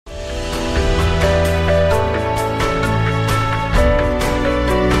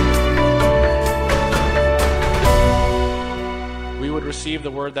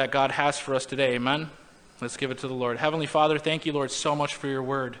receive the word that God has for us today. Amen? Let's give it to the Lord. Heavenly Father, thank you, Lord, so much for your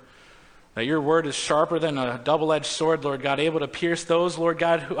word. That your word is sharper than a double-edged sword, Lord God, able to pierce those, Lord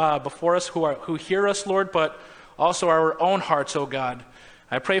God, before us who hear us, Lord, but also our own hearts, oh God.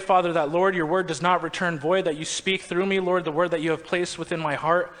 I pray, Father, that, Lord, your word does not return void, that you speak through me, Lord, the word that you have placed within my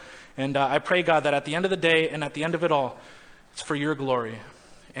heart. And I pray, God, that at the end of the day and at the end of it all, it's for your glory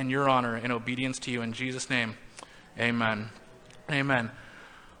and your honor and obedience to you. In Jesus' name, amen. Amen.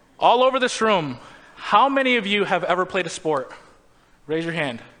 All over this room, how many of you have ever played a sport? Raise your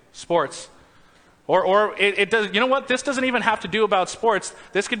hand. Sports. Or it does. You know what? This doesn't even have to do about sports.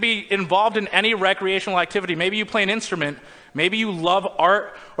 This could be involved in any recreational activity. Maybe you play an instrument. Maybe you love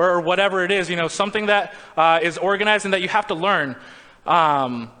art or whatever it is. You know, something that is organized and that you have to learn.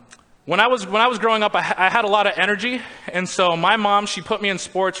 When I was growing up, I had a lot of energy, and so my mom, she put me in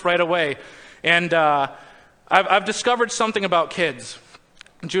sports right away. And I've discovered something about kids.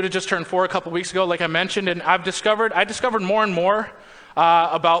 Judah just turned 4 a couple weeks ago, like I mentioned, and I discovered more and more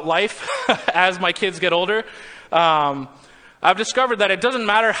about life as my kids get older. I've discovered that it doesn't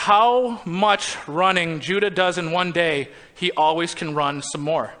matter how much running Judah does in one day, he always can run some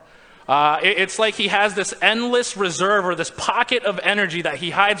more. It's like he has this endless reserve or this pocket of energy that he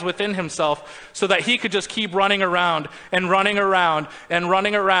hides within himself so that he could just keep running around and running around and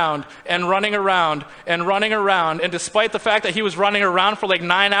running around and running around and running around. And despite the fact that he was running around for like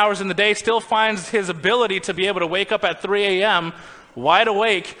 9 hours in the day, still finds his ability to be able to wake up at 3 a.m. wide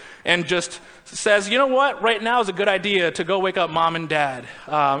awake and just says, you know what, right now is a good idea to go wake up mom and dad.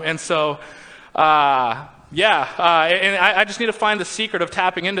 And I just need to find the secret of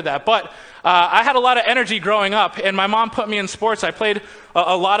tapping into that. But I had a lot of energy growing up, and my mom put me in sports. I played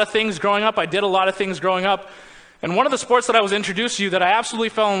a lot of things growing up. I did a lot of things growing up. And one of the sports that I was introduced to that I absolutely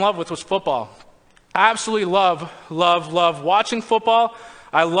fell in love with was football. I absolutely love watching football.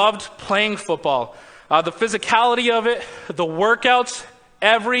 I loved playing football. The physicality of it, the workouts,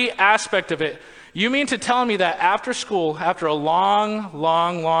 every aspect of it. You mean to tell me that after school, after a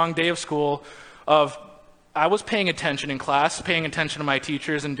long day of school, I was paying attention in class, paying attention to my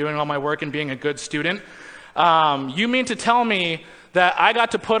teachers and doing all my work and being a good student. You mean to tell me that I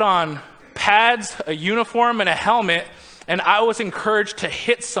got to put on pads, a uniform, and a helmet, and I was encouraged to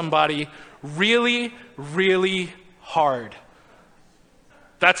hit somebody really, really hard?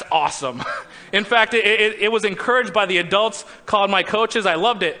 That's awesome. In fact, it was encouraged by the adults, called my coaches. I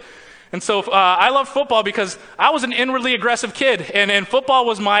loved it. And so I love football because I was an inwardly aggressive kid, and football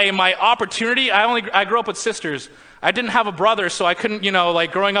was my opportunity. I grew up with sisters. I didn't have a brother, so I couldn't,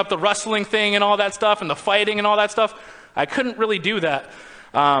 like growing up, the wrestling thing and all that stuff and the fighting and all that stuff, I couldn't really do that.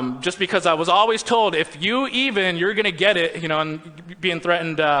 Just because I was always told, if you're going to get it, and being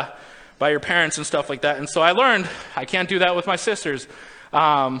threatened by your parents and stuff like that. And so I learned I can't do that with my sisters.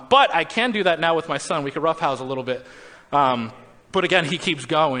 But I can do that now with my son. We could roughhouse a little bit. But again, he keeps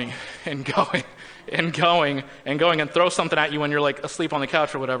going and going and going and going and throw something at you when you're like asleep on the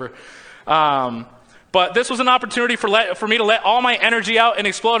couch or whatever. But this was an opportunity for me to let all my energy out and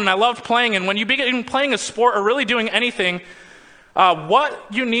explode, and I loved playing. And when you begin playing a sport or really doing anything, what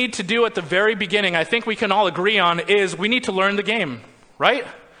you need to do at the very beginning, I think we can all agree on, is we need to learn the game, right?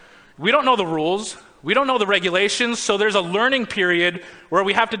 We don't know the rules. We don't know the regulations, so there's a learning period where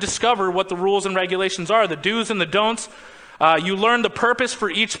we have to discover what the rules and regulations are, the do's and the don'ts. You learn the purpose for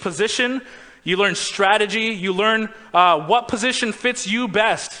each position. You learn strategy. You learn what position fits you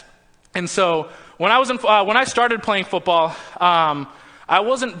best. And so when I started playing football, I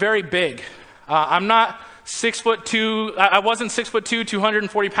wasn't very big. I'm not 6'2". I wasn't 6'2",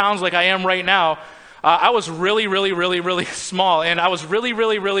 240 pounds like I am right now. I was really, really, really, really small, and I was really,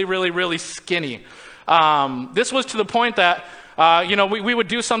 really, really, really, really skinny. This was to the point that we would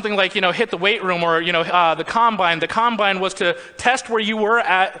do something like, hit the weight room or, the combine. The combine was to test where you were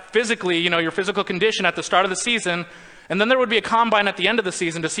at physically, your physical condition at the start of the season. And then there would be a combine at the end of the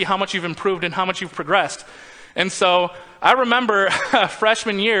season to see how much you've improved and how much you've progressed. And so I remember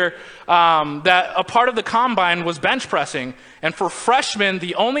freshman year that a part of the combine was bench pressing. And for freshmen,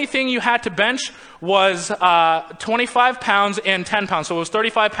 the only thing you had to bench was 25 pounds and 10 pounds. So it was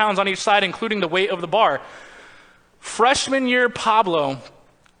 35 pounds on each side, including the weight of the bar. Freshman year, Pablo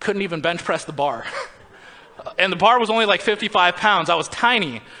couldn't even bench press the bar. And the bar was only like 55 pounds. I was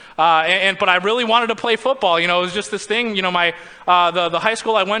tiny. But I really wanted to play football. It was just this thing. The high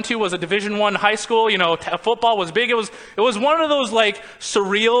school I went to was a Division I high school. Football was big. It was one of those like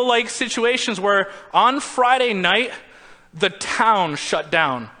surreal like situations where on Friday night, the town shut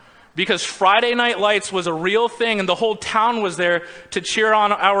down because Friday Night Lights was a real thing, and the whole town was there to cheer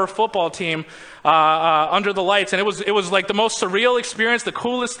on our football team under the lights. And it was like the most surreal experience, the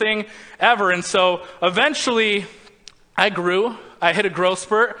coolest thing ever. And so eventually I grew. I hit a growth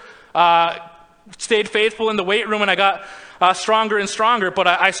spurt, stayed faithful in the weight room, and I got stronger and stronger. But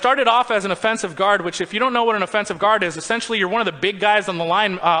I started off as an offensive guard, which, if you don't know what an offensive guard is, essentially you're one of the big guys on the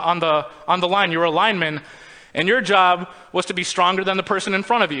line. On the line, you're a lineman, and your job was to be stronger than the person in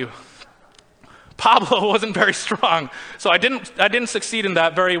front of you. Pablo wasn't very strong, so I didn't succeed in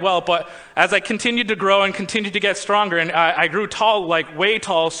that very well. But as I continued to grow and continued to get stronger, and I grew tall, like way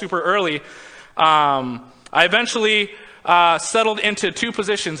tall, super early, I eventually settled into two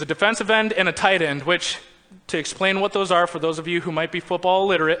positions, a defensive end and a tight end, which, to explain what those are for those of you who might be football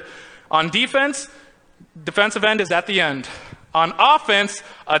illiterate, on defense, defensive end is at the end. On offense,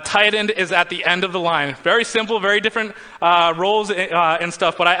 a tight end is at the end of the line. Very simple, very different roles and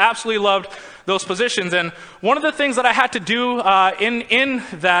stuff, but I absolutely loved those positions. And one of the things that I had to do in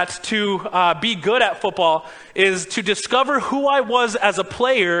that to be good at football is to discover who I was as a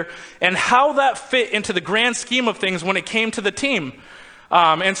player and how that fit into the grand scheme of things when it came to the team.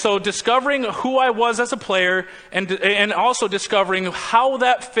 And so discovering who I was as a player and also discovering how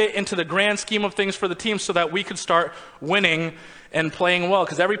that fit into the grand scheme of things for the team so that we could start winning and playing well,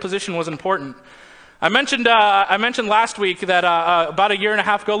 because every position was important. I mentioned last week that about a year and a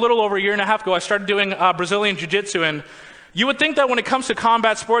half ago, a little over a year and a half ago, I started doing Brazilian Jiu-Jitsu. And you would think that when it comes to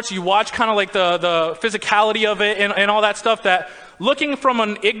combat sports, you watch kind of like the physicality of it and all that stuff, that looking from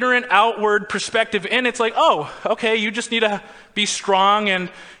an ignorant outward perspective in, it's like, oh, okay, you just need to be strong and,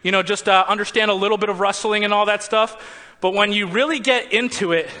 just understand a little bit of wrestling and all that stuff. But when you really get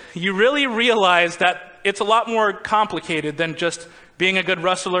into it, you really realize that it's a lot more complicated than just being a good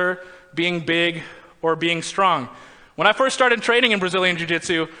wrestler, being big, or being strong. When I first started training in Brazilian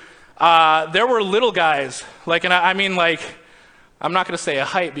Jiu-Jitsu, there were little guys, and I mean, I'm not going to say a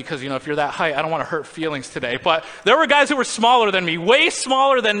height because, if you're that height, I don't want to hurt feelings today. But there were guys who were smaller than me, way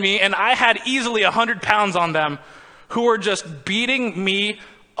smaller than me, and I had easily 100 pounds on them who were just beating me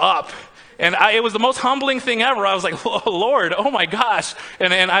up. And it was the most humbling thing ever. I was like, oh, Lord, oh my gosh.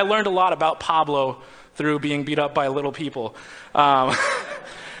 And I learned a lot about Pablo through being beat up by little people.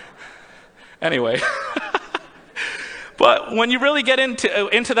 Anyway. But when you really get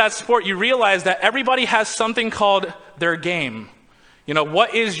into that sport, you realize that everybody has something called their game.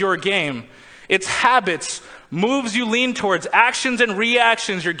 What is your game? It's habits, moves you lean towards, actions and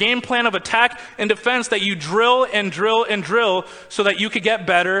reactions, your game plan of attack and defense that you drill and drill and drill so that you could get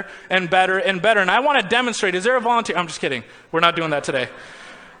better and better and better. And I want to demonstrate. Is there a volunteer? I'm just kidding. We're not doing that today.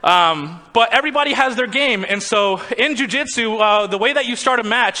 But everybody has their game. And so in jiu-jitsu, the way that you start a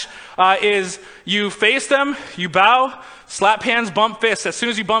match is you face them, you bow, slap hands, bump fists. As soon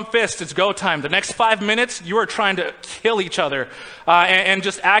as you bump fists, it's go time. The next 5 minutes, you are trying to kill each other and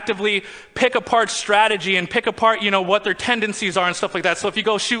just actively pick apart strategy and pick apart, what their tendencies are and stuff like that. So if you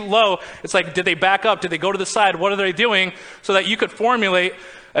go shoot low, it's like, did they back up? Did they go to the side? What are they doing? So that you could formulate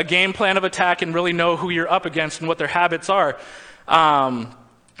a game plan of attack and really know who you're up against and what their habits are.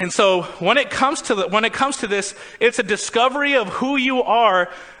 And so when it comes to this, it's a discovery of who you are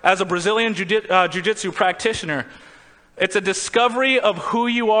as a Brazilian Jiu-Jitsu practitioner. It's a discovery of who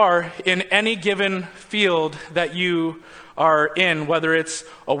you are in any given field that you are in, whether it's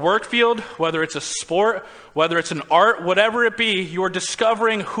a work field, whether it's a sport, whether it's an art, whatever it be, you're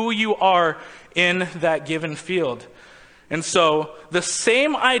discovering who you are in that given field. And so the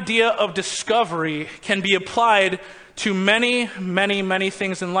same idea of discovery can be applied to many, many, many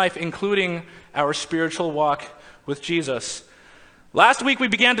things in life, including our spiritual walk with Jesus. Last week we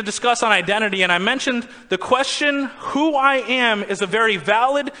began to discuss on identity, and I mentioned the question, who I am, is a very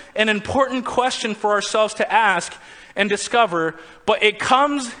valid and important question for ourselves to ask and discover, but it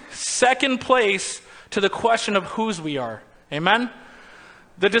comes second place to the question of whose we are. Amen?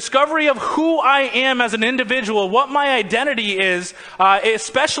 The discovery of who I am as an individual, what my identity is,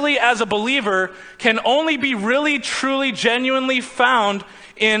 especially as a believer, can only be really, truly, genuinely found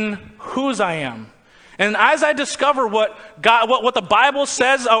in whose I am. And as I discover what the Bible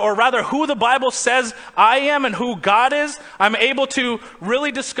says, or rather who the Bible says I am and who God is, I'm able to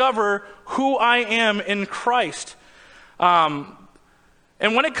really discover who I am in Christ. And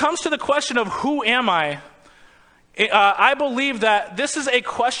when it comes to the question of who am I believe that this is a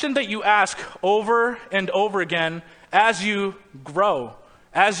question that you ask over and over again as you grow,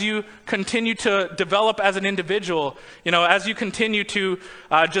 as you continue to develop as an individual, as you continue to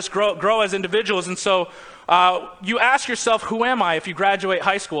just grow as individuals. And so you ask yourself, who am I if you graduate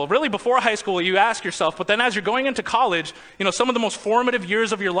high school? Really, before high school, you ask yourself, but then as you're going into college, some of the most formative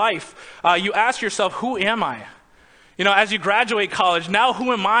years of your life, you ask yourself, who am I? As you graduate college, now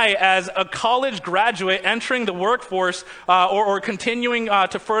who am I as a college graduate entering the workforce or continuing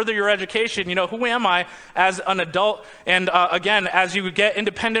to further your education? Who am I as an adult? And again, as you get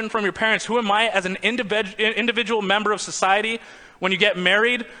independent from your parents, who am I as an individual member of society? When you get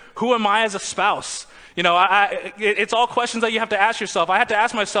married, who am I as a spouse? It's all questions that you have to ask yourself. I had to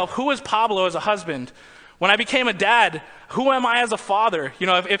ask myself, who is Pablo as a husband? When I became a dad, who am I as a father?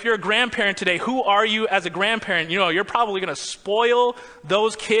 If you're a grandparent today, who are you as a grandparent? You're probably going to spoil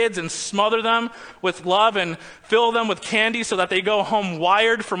those kids and smother them with love and fill them with candy so that they go home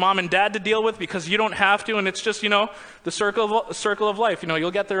wired for mom and dad to deal with because you don't have to. And it's just, the circle of life. You'll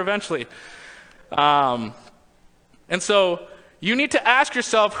get there eventually. And so you need to ask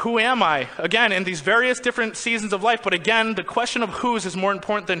yourself, who am I? Again, in these various different seasons of life. But again, the question of whose is more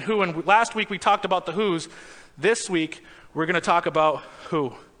important than who. And last week we talked about the whos. This week, we're going to talk about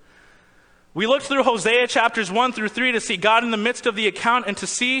who. We looked through Hosea chapters 1 through 3 to see God in the midst of the account and to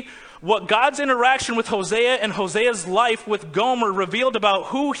see what God's interaction with Hosea and Hosea's life with Gomer revealed about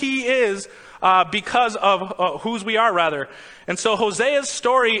who he is because of whose we are, rather. And so Hosea's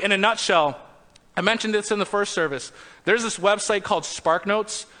story in a nutshell, I mentioned this in the first service. There's this website called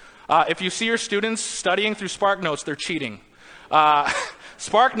SparkNotes. If you see your students studying through SparkNotes, they're cheating.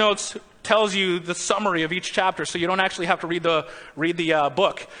 SparkNotes tells you the summary of each chapter, so you don't actually have to read the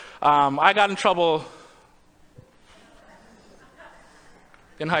book. I got in trouble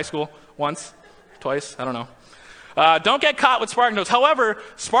in high school once, twice, I don't know. Don't get caught with SparkNotes. However,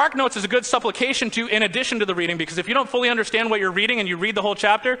 SparkNotes is a good supplication in addition to the reading, because if you don't fully understand what you're reading and you read the whole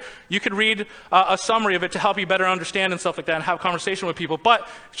chapter, you could read a summary of it to help you better understand and stuff like that and have conversation with people. But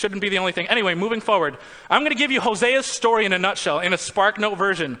it shouldn't be the only thing. Anyway, moving forward, I'm going to give you Hosea's story in a nutshell, in a SparkNote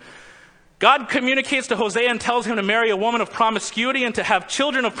version. God communicates to Hosea and tells him to marry a woman of promiscuity and to have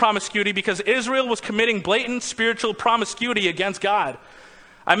children of promiscuity because Israel was committing blatant spiritual promiscuity against God.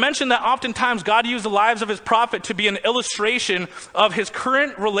 I mentioned that oftentimes God used the lives of his prophet to be an illustration of his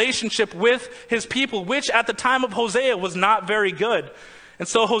current relationship with his people, which at the time of Hosea was not very good. And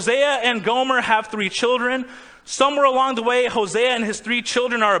so Hosea and Gomer have 3 children. Somewhere along the way, Hosea and his 3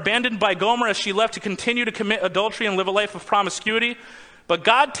 children are abandoned by Gomer as she left to continue to commit adultery and live a life of promiscuity. But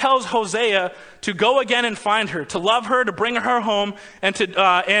God tells Hosea to go again and find her, to love her, to bring her home, and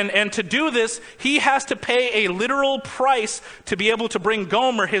to do this, he has to pay a literal price to be able to bring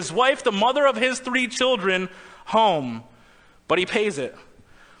Gomer, his wife, the mother of his 3 children, home. But he pays it.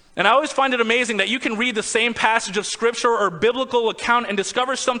 And I always find it amazing that you can read the same passage of scripture or biblical account and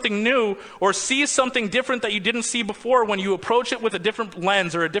discover something new or see something different that you didn't see before when you approach it with a different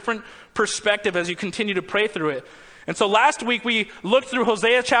lens or a different perspective as you continue to pray through it. And so last week we looked through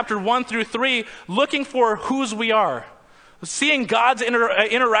Hosea chapter 1 through 3, looking for whose we are. Seeing God's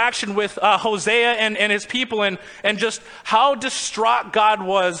interaction with Hosea and his people and just how distraught God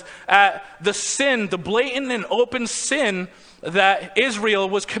was at the sin, the blatant and open sin that Israel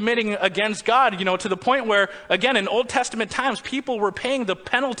was committing against God, to the point where, again, in Old Testament times, people were paying the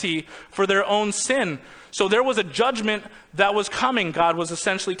penalty for their own sin. So there was a judgment that was coming. God was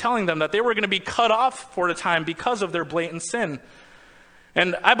essentially telling them that they were going to be cut off for a time because of their blatant sin.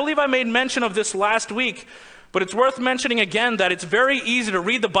 And I believe I made mention of this last week, but it's worth mentioning again that it's very easy to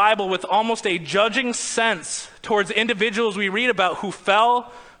read the Bible with almost a judging sense towards individuals we read about who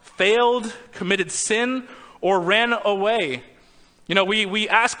fell, failed, committed sin, or ran away. We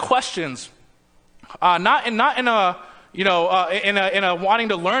ask questions, not in a wanting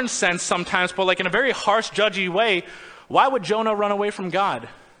to learn sense sometimes, but like in a very harsh, judgy way. Why would Jonah run away from God?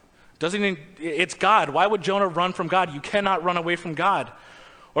 It's God. Why would Jonah run from God? You cannot run away from God.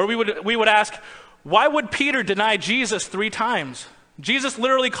 Or we would ask, why would Peter deny Jesus 3 times? Jesus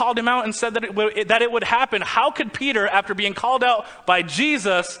literally called him out and said that it would happen. How could Peter, after being called out by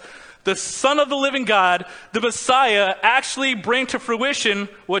Jesus, the Son of the living God, the Messiah, actually bring to fruition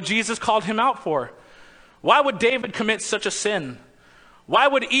what Jesus called him out for? Why would David commit such a sin? Why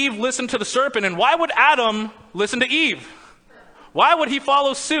would Eve listen to the serpent? And why would Adam listen to Eve? Why would he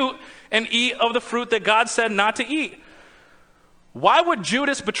follow suit and eat of the fruit that God said not to eat? Why would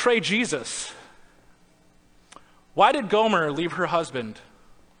Judas betray Jesus? Why did Gomer leave her husband?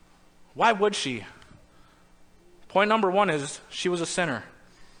 Why would she? Point number 1 is she was a sinner.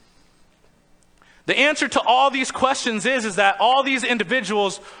 The answer to all these questions is that all these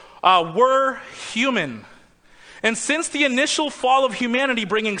individuals were human. And since the initial fall of humanity,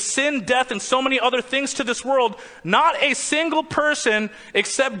 bringing sin, death, and so many other things to this world, not a single person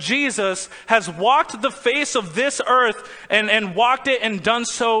except Jesus has walked the face of this earth and walked it and done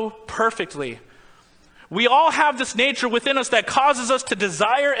so perfectly. We all have this nature within us that causes us to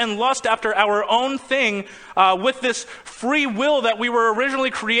desire and lust after our own thing with this free will that we were originally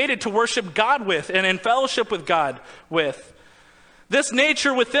created to worship God with and in fellowship with God with. This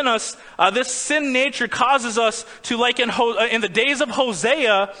nature within us, this sin nature causes us to, like in the days of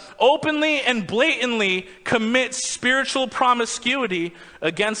Hosea, openly and blatantly commit spiritual promiscuity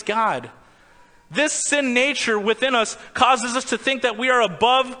against God. This sin nature within us causes us to think that we are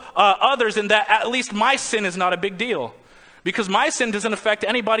above others and that at least my sin is not a big deal. Because my sin doesn't affect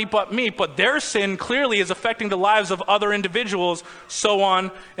anybody but me, but their sin clearly is affecting the lives of other individuals, so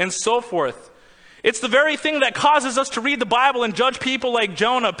on and so forth. It's the very thing that causes us to read the Bible and judge people like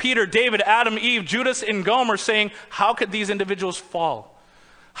Jonah, Peter, David, Adam, Eve, Judas, and Gomer, saying, how could these individuals fall?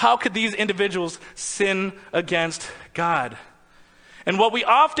 How could these individuals sin against God? And what we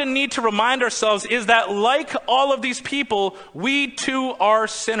often need to remind ourselves is that like all of these people, we too are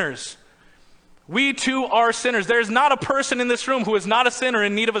sinners. We too are sinners. There's not a person in this room who is not a sinner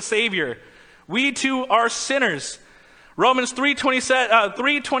in need of a Savior. We too are sinners. Romans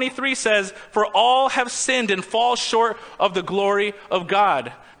 3:23 says, for all have sinned and fall short of the glory of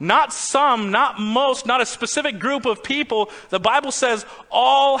God. Not some, not most, not a specific group of people. The Bible says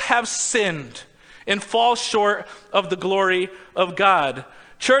all have sinned and fall short of the glory of God.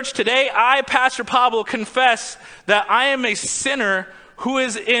 Church, today I, Pastor Pablo, confess that I am a sinner who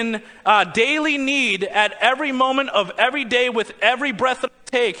is in daily need at every moment of every day with every breath that I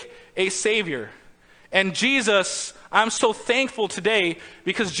take, a Savior. And Jesus, I'm so thankful today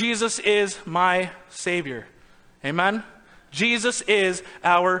because Jesus is my Savior. Amen? Jesus is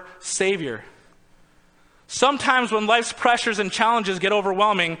our Savior. Sometimes when life's pressures and challenges get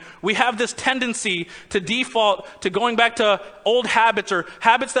overwhelming, we have this tendency to default to going back to old habits or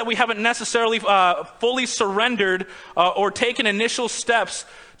habits that we haven't necessarily fully surrendered or taken initial steps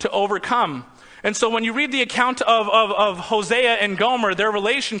to overcome. And so when you read the account of Hosea and Gomer, their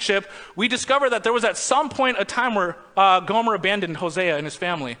relationship, we discover that there was at some point a time where Gomer abandoned Hosea and his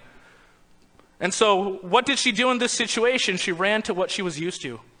family. And so what did she do in this situation? She ran to what she was used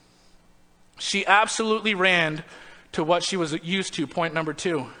to. She absolutely ran to what she was used to, point number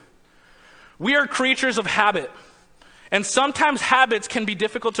 2. We are creatures of habit. And sometimes habits can be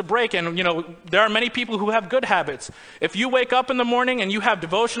difficult to break. And, there are many people who have good habits. If you wake up in the morning and you have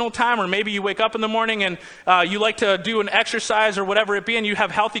devotional time, or maybe you wake up in the morning and you like to do an exercise or whatever it be, and you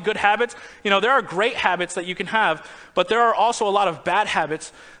have healthy, good habits, there are great habits that you can have. But there are also a lot of bad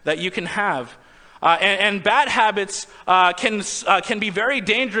habits that you can have. And bad habits can be very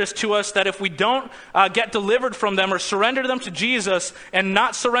dangerous to us, that if we don't get delivered from them or surrender them to Jesus and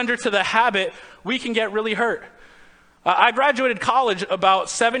not surrender to the habit, we can get really hurt. I graduated college about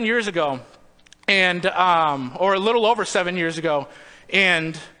 7 years ago, and or a little over 7 years ago,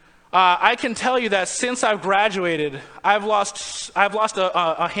 and I can tell you that since I've graduated, I've lost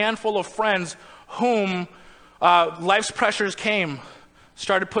a handful of friends whom life's pressures came,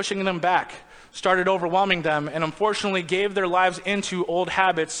 started pushing them back, started overwhelming them, and unfortunately gave their lives into old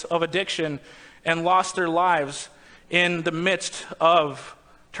habits of addiction and lost their lives in the midst of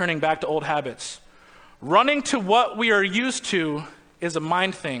turning back to old habits. Running to what we are used to is a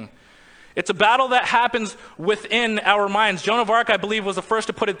mind thing. It's a battle that happens within our minds. Joan of Arc, I believe, was the first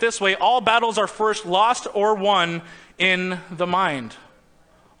to put it this way: all battles are first lost or won in the mind.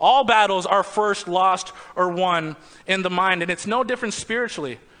 All battles are first lost or won in the mind, and it's no different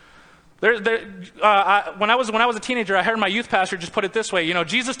spiritually. When I was a teenager, I heard my youth pastor just put it this way: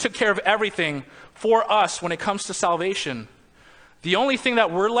 Jesus took care of everything for us when it comes to salvation. The only thing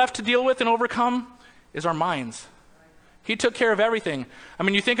that we're left to deal with and overcome is our minds. He took care of everything.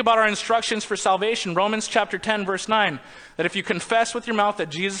 You think about our instructions for salvation, Romans chapter 10, verse 9, that if you confess with your mouth that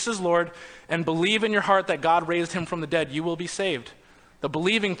Jesus is Lord and believe in your heart that God raised him from the dead, you will be saved. The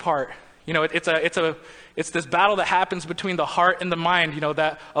believing part, it's this battle that happens between the heart and the mind,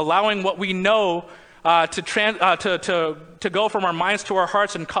 that allowing what we know to go from our minds to our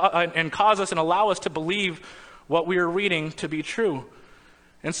hearts and cause us and allow us to believe what we are reading to be true.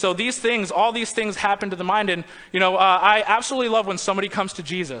 And so all these things happen to the mind. And, I absolutely love when somebody comes to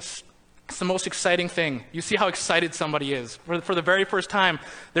Jesus. It's the most exciting thing. You see how excited somebody is. For the very first time,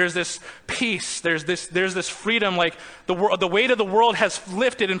 there's this peace, there's this freedom, like the weight of the world has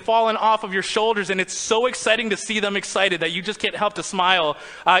lifted and fallen off of your shoulders, and it's so exciting to see them excited that you just can't help to smile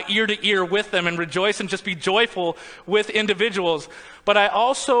ear to ear with them and rejoice and just be joyful with individuals. But I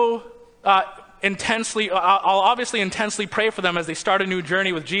also I'll obviously intensely pray for them as they start a new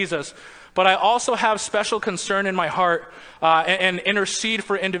journey with Jesus, but I also have special concern in my heart and intercede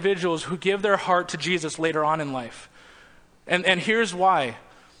for individuals who give their heart to Jesus later on in life. And here's why.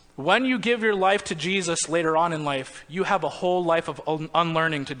 When you give your life to Jesus later on in life, you have a whole life of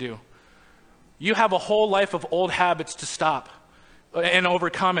unlearning to do. You have a whole life of old habits to stop and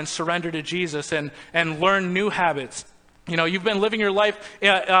overcome and surrender to Jesus and learn new habits. You know, you've been living your life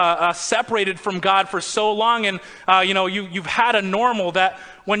separated from God for so long, and you've had a normal that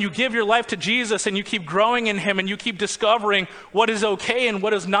when you give your life to Jesus and you keep growing in Him and you keep discovering what is okay and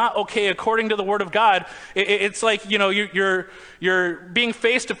what is not okay according to the Word of God, it's like, you know, you're being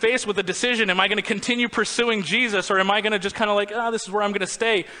face to face with a decision. Am I going to continue pursuing Jesus, or am I going to just kind of like, this is where I'm going to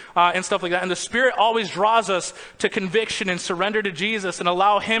stay, and stuff like that. And the Spirit always draws us to conviction and surrender to Jesus and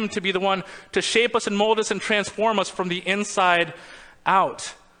allow Him to be the one to shape us and mold us and transform us from the inside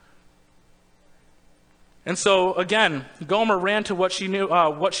out. And so, again, Gomer ran to what she knew,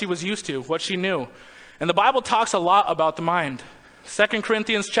 what she was used to, what she knew. And the Bible talks a lot about the mind. 2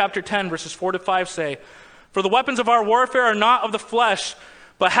 Corinthians chapter 10, verses 4-5 say, "For the weapons of our warfare are not of the flesh,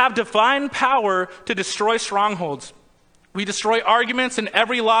 but have divine power to destroy strongholds. We destroy arguments and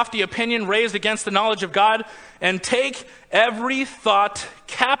every lofty opinion raised against the knowledge of God, and take every thought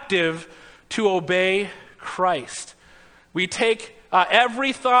captive to obey Christ." We take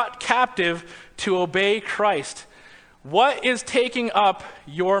every thought captive to obey Christ. What is taking up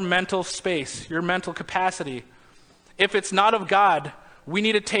your mental space, your mental capacity? If it's not of God, we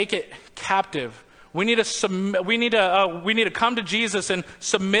need to take it captive. We need to come to Jesus and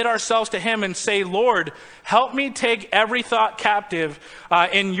submit ourselves to Him and say, "Lord, help me take every thought captive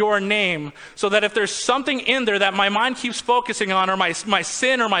in your name, so that if there's something in there that my mind keeps focusing on, or my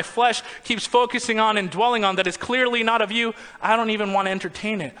sin or my flesh keeps focusing on and dwelling on that is clearly not of you, I don't even want to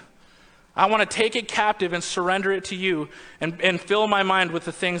entertain it. I want to take it captive and surrender it to you and fill my mind with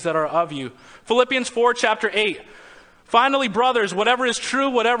the things that are of you." Philippians 4, chapter 8. "Finally, brothers, whatever is true,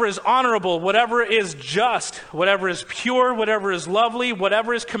 whatever is honorable, whatever is just, whatever is pure, whatever is lovely,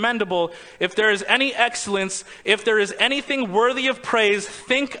 whatever is commendable, if there is any excellence, if there is anything worthy of praise,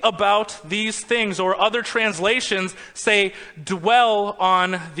 think about these things." Or other translations say, "Dwell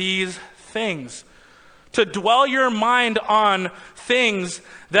on these things." To dwell your mind on things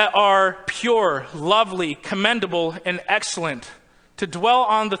that are pure, lovely, commendable, and excellent. To dwell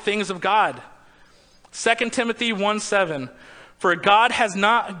on the things of God. 2 Timothy 1:7, "For God has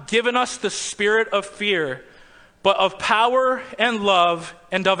not given us the spirit of fear, but of power and love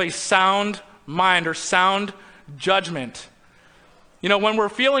and of a sound mind," or sound judgment. You know, when we're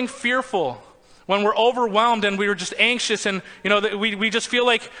feeling fearful, when we're overwhelmed and we're just anxious, and we just feel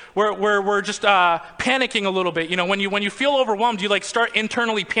like we're just panicking a little bit. You know, when you feel overwhelmed, you like start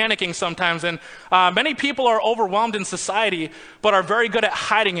internally panicking sometimes. And many people are overwhelmed in society, but are very good at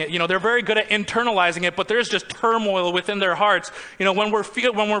hiding it. You know, they're very good at internalizing it, but there's just turmoil within their hearts. You know, when we're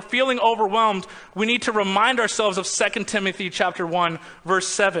feeling overwhelmed, we need to remind ourselves of 2 Timothy chapter 1, verse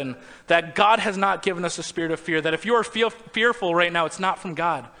 7, that God has not given us a spirit of fear. That if you are fearful right now, it's not from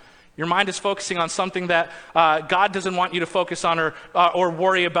God. Your mind is focusing on something that God doesn't want you to focus on or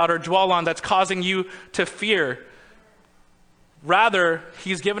worry about or dwell on, that's causing you to fear. Rather,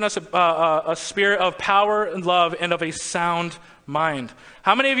 He's given us a spirit of power and love and of a sound mind.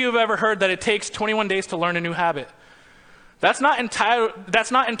 How many of you have ever heard that it takes 21 days to learn a new habit? That's not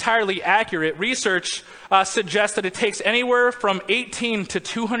entirely accurate. Research suggests that it takes anywhere from 18 to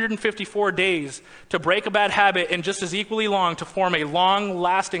 254 days to break a bad habit, and just as equally long to form a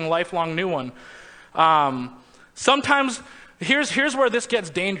long-lasting, lifelong new one. Sometimes, here's where this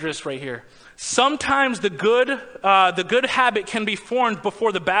gets dangerous right here. Sometimes the good habit can be formed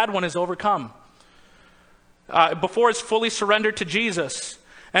before the bad one is overcome, before it's fully surrendered to Jesus.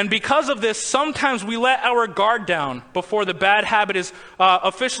 And because of this, sometimes we let our guard down before the bad habit is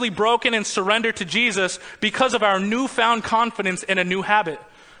officially broken and surrendered to Jesus, because of our newfound confidence in a new habit,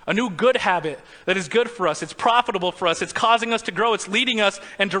 a new good habit that is good for us. It's profitable for us. It's causing us to grow. It's leading us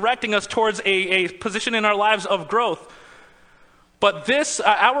and directing us towards a position in our lives of growth. But this,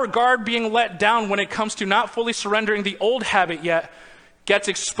 our guard being let down when it comes to not fully surrendering the old habit yet, gets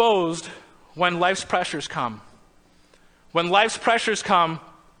exposed when life's pressures come. When life's pressures come,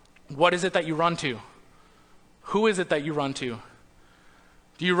 what is it that you run to? Who is it that you run to?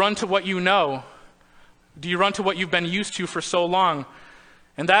 Do you run to what you know? Do you run to what you've been used to for so long?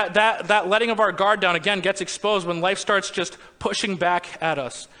 And that letting of our guard down, again, gets exposed when life starts just pushing back at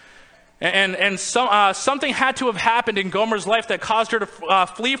us. Something had to have happened in Gomer's life that caused her to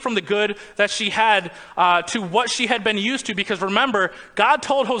flee from the good that she had to what she had been used to. Because remember, God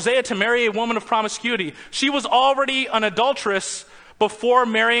told Hosea to marry a woman of promiscuity. She was already an adulteress before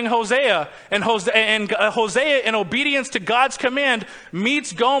marrying Hosea. And Hosea, in obedience to God's command,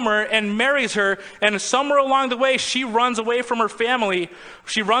 meets Gomer and marries her. And somewhere along the way, she runs away from her family.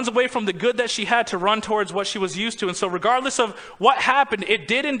 She runs away from the good that she had to run towards what she was used to. And so regardless of what happened, it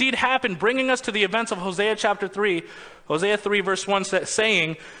did indeed happen, bringing us to the events of Hosea chapter 3. Hosea 3 verse 1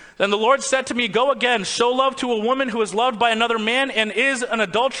 saying, "Then the Lord said to me, go again, show love to a woman who is loved by another man and is an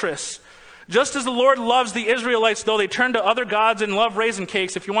adulteress. Just as the Lord loves the Israelites, though they turn to other gods and love raisin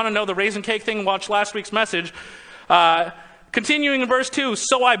cakes." If you want to know the raisin cake thing, watch last week's message. Continuing in verse 2,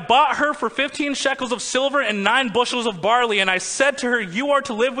 "So I bought her for 15 shekels of silver and 9 bushels of barley. And I said to her, you are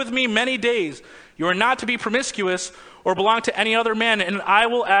to live with me many days. You are not to be promiscuous or belong to any other man, and I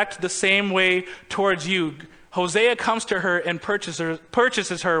will act the same way towards you." Hosea comes to her and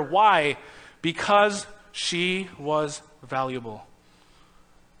purchases her. Why? Because she was valuable.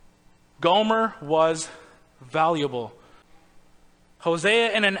 Gomer was valuable.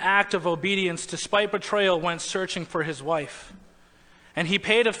 Hosea, in an act of obedience, despite betrayal, went searching for his wife. And he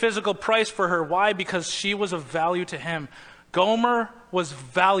paid a physical price for her. Why? Because she was of value to him. Gomer was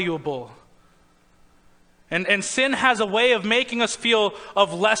valuable. And sin has a way of making us feel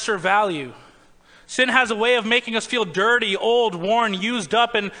of lesser value. Sin has a way of making us feel dirty, old, worn, used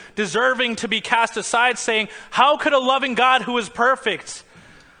up, and deserving to be cast aside, saying, how could a loving God who is perfect,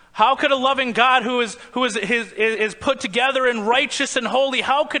 how could a loving God who is put together and righteous and holy,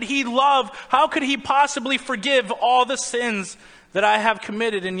 how could he love, how could he possibly forgive all the sins that I have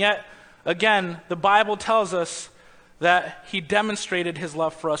committed? And yet, again, the Bible tells us that he demonstrated his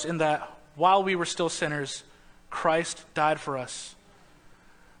love for us in that while we were still sinners, Christ died for us.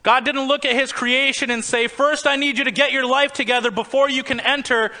 God didn't look at his creation and say, first I need you to get your life together before you can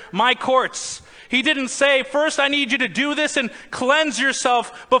enter my courts. He didn't say, first I need you to do this and cleanse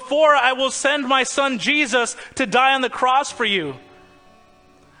yourself before I will send my son Jesus to die on the cross for you.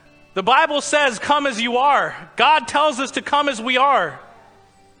 The Bible says, come as you are. God tells us to come as we are.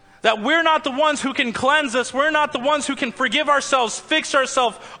 That we're not the ones who can cleanse us. We're not the ones who can forgive ourselves, fix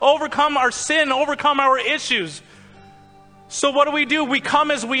ourselves, overcome our sin, overcome our issues. So what do? We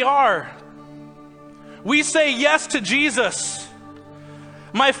come as we are. We say yes to Jesus.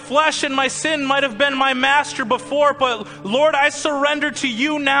 My flesh and my sin might have been my master before, but Lord, I surrender to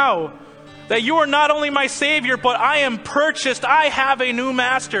you now. That you are not only my Savior, but I am purchased. I have a new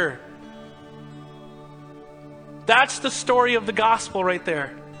master. That's the story of the gospel right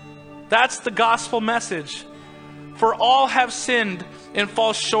there. That's the gospel message. For all have sinned and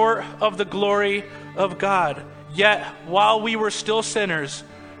fall short of the glory of God. Yet, while we were still sinners,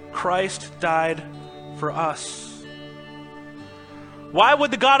 Christ died for us. Why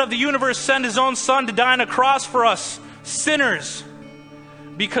would the God of the universe send his own son to die on a cross for us, sinners?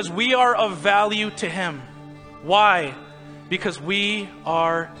 Because we are of value to him. Why? Because we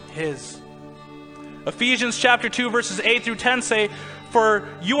are his. Ephesians chapter 2 verses 8 through 10 say, "For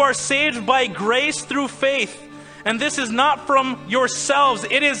you are saved by grace through faith, and this is not from yourselves.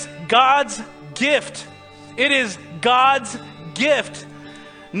 It is God's gift." It is God's gift.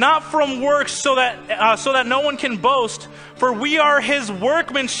 Not from works so that no one can boast. For we are his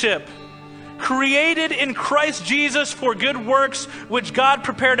workmanship, created in Christ Jesus for good works, which God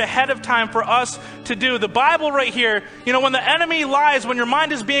prepared ahead of time for us to do. The Bible right here, when the enemy lies, when your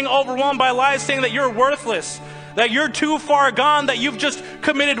mind is being overwhelmed by lies saying that you're worthless, that you're too far gone, that you've just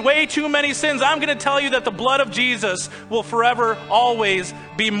committed way too many sins, I'm going to tell you that the blood of Jesus will forever, always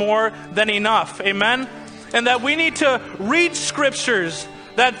be more than enough. Amen? And that we need to read scriptures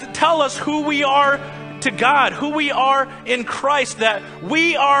that tell us who we are to God, who we are in Christ, that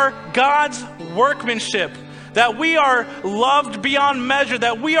we are God's workmanship, that we are loved beyond measure,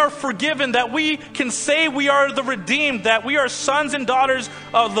 that we are forgiven, that we can say we are the redeemed, that we are sons and daughters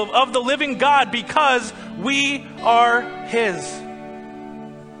of the living God because we are his.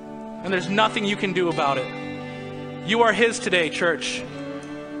 And there's nothing you can do about it. You are his today, church.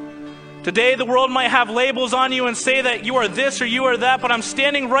 Today, the world might have labels on you and say that you are this or you are that, but I'm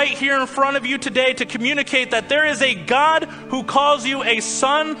standing right here in front of you today to communicate that there is a God who calls you a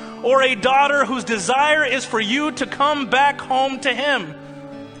son or a daughter whose desire is for you to come back home to him.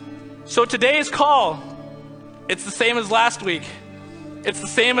 So today's call, it's the same as last week. It's the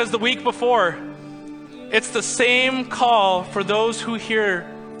same as the week before. It's the same call for those who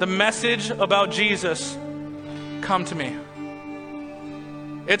hear the message about Jesus. Come to me.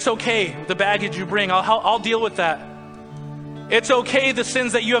 It's okay, the baggage you bring. I'll deal with that. It's okay, the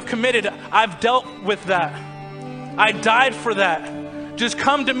sins that you have committed. I've dealt with that. I died for that. Just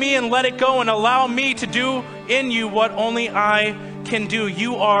come to me and let it go and allow me to do in you what only I can do.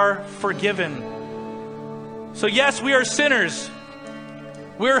 You are forgiven. So yes, we are sinners.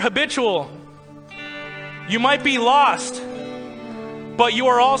 We're habitual. You might be lost, but you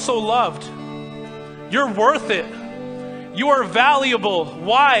are also loved. You're worth it. You are valuable.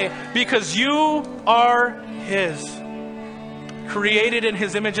 Why? Because you are His. Created in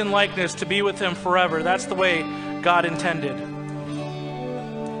His image and likeness to be with Him forever. That's the way God intended.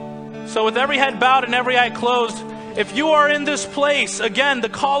 So with every head bowed and every eye closed, if you are in this place, again, the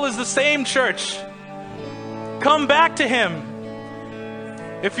call is the same, church. Come back to Him.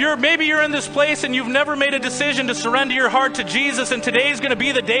 If maybe you're in this place and you've never made a decision to surrender your heart to Jesus, and today's going to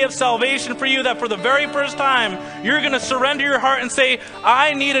be the day of salvation for you, that for the very first time, you're going to surrender your heart and say,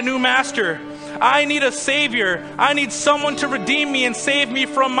 I need a new master. I need a Savior. I need someone to redeem me and save me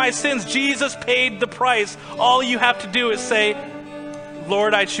from my sins. Jesus paid the price. All you have to do is say,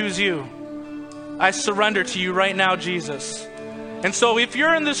 Lord, I choose you. I surrender to you right now, Jesus. And so if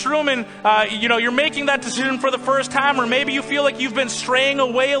you're in this room and you're making that decision for the first time, or maybe you feel like you've been straying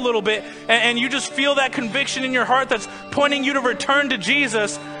away a little bit and you just feel that conviction in your heart that's pointing you to return to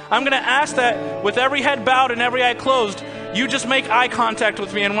Jesus, I'm going to ask that with every head bowed and every eye closed, you just make eye contact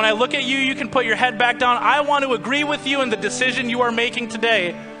with me. And when I look at you, you can put your head back down. I want to agree with you in the decision you are making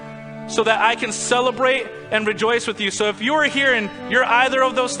today so that I can celebrate and rejoice with you. So if you are here and you're either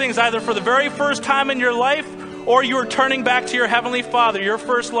of those things, either for the very first time in your life, or you're turning back to your Heavenly Father, your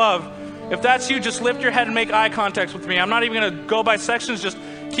first love, if that's you, just lift your head and make eye contact with me. I'm not even going to go by sections. Just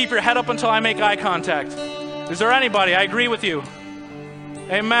keep your head up until I make eye contact. Is there anybody? I agree with you.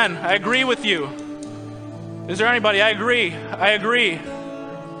 Amen. I agree with you. Is there anybody? I agree. I agree.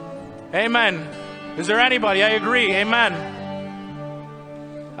 Amen. Is there anybody? I agree. Amen.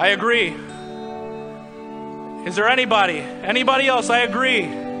 I agree. Is there anybody? Anybody else? I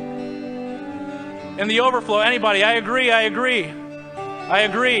agree. In the overflow, anybody? I agree. I agree. I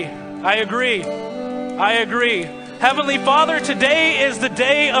agree. I agree. I agree. Heavenly Father, today is the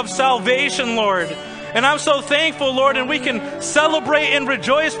day of salvation, Lord. And I'm so thankful, Lord, and we can celebrate and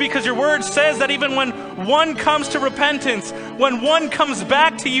rejoice because your word says that even when one comes to repentance, when one comes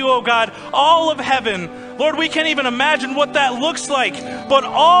back to you, oh God, all of heaven, Lord, we can't even imagine what that looks like, but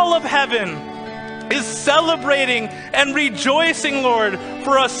all of heaven is celebrating and rejoicing, Lord,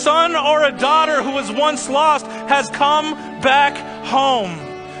 for a son or a daughter who was once lost has come back home.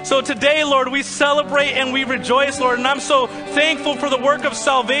 So today, Lord, we celebrate and we rejoice, Lord, and I'm so thankful for the work of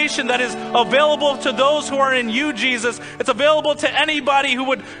salvation that is available to those who are in you, Jesus. It's available to anybody who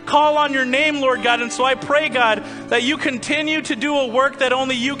would call on your name, Lord God, and so I pray, God, that you continue to do a work that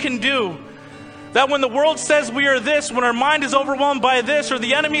only you can do. That when the world says we are this, when our mind is overwhelmed by this, or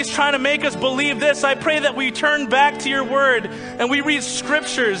the enemy is trying to make us believe this, I pray that we turn back to your word and we read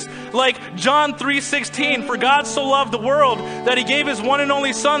scriptures like John 3:16. For God so loved the world that he gave his one and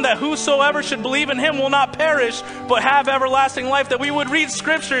only Son, that whosoever should believe in him will not perish, but have everlasting life. That we would read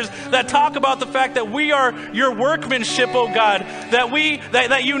scriptures that talk about the fact that we are your workmanship, oh God.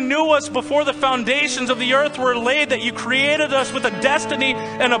 That you knew us before the foundations of the earth were laid, that you created us with a destiny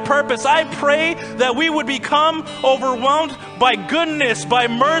and a purpose. I pray that we would become overwhelmed by goodness, by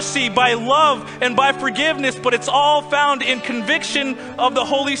mercy, by love, and by forgiveness, but it's all found in conviction of the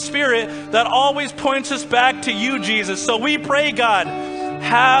Holy Spirit that always points us back to you, Jesus. So we pray, God,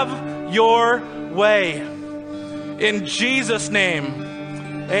 have your way. In Jesus' name,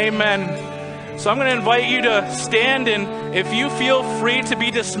 amen. So I'm going to invite you to stand, and if you feel free to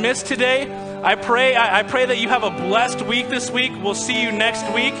be dismissed today, I pray that you have a blessed week this week. We'll see you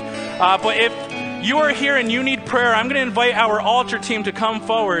next week. But if you are here and you need prayer, I'm going to invite our altar team to come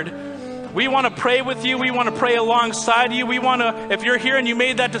forward. We want to pray with you. We want to pray alongside you. We want to, if you're here and you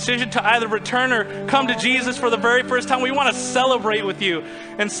made that decision to either return or come to Jesus for the very first time, we want to celebrate with you.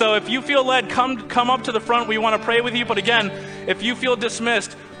 And so if you feel led, come up to the front. We want to pray with you. But again, if you feel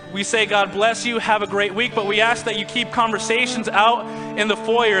dismissed, we say, God bless you, have a great week, but we ask that you keep conversations out in the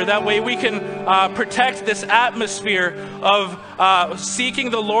foyer. That way we can protect this atmosphere of seeking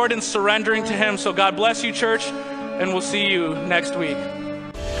the Lord and surrendering to him. So God bless you, church, and we'll see you next week.